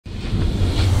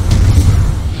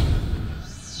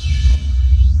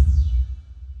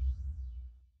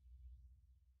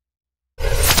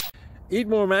Eat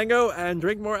more mango and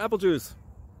drink more apple juice.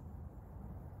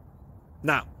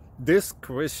 Now, this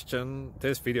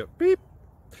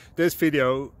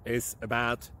video is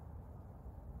about...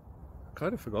 I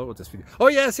kind of forgot what this video... Oh,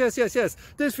 yes.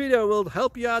 This video will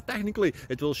help you out technically.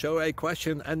 It will show a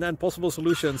question and then possible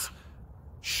solutions.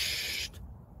 Shh.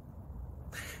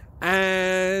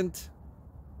 And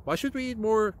why should we eat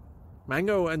more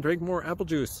mango and drink more apple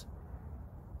juice?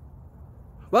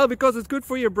 Well, because it's good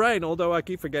for your brain, although I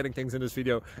keep forgetting things in this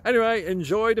video. Anyway,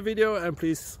 enjoy the video and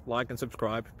please like and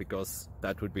subscribe, because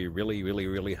that would be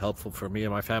really helpful for me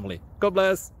and my family. God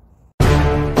bless!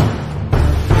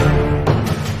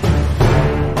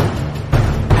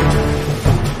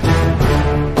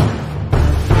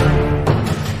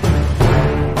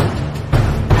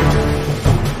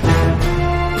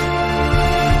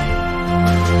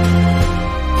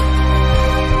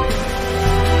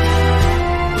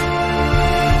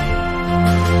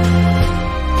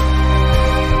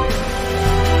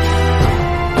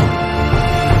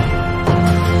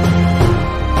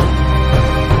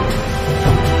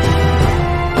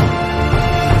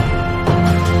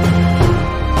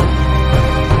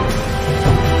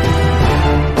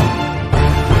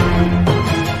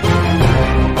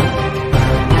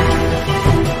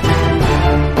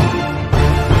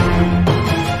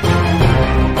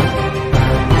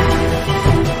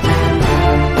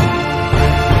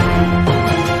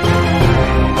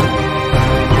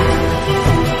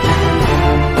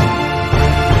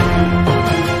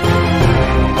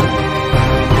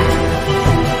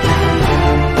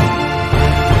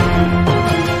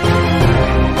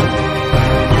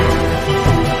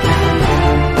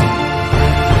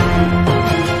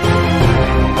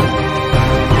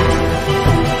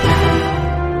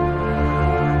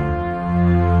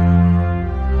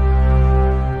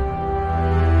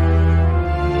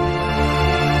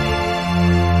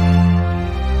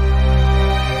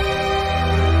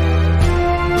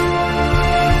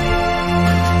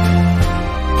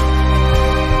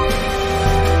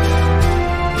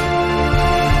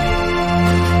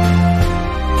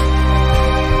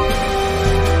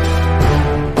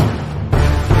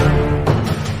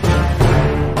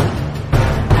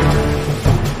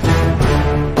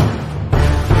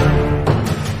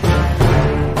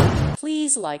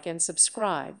 Please like and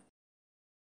subscribe.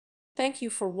 Thank you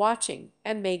for watching,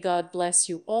 and may God bless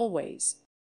you always.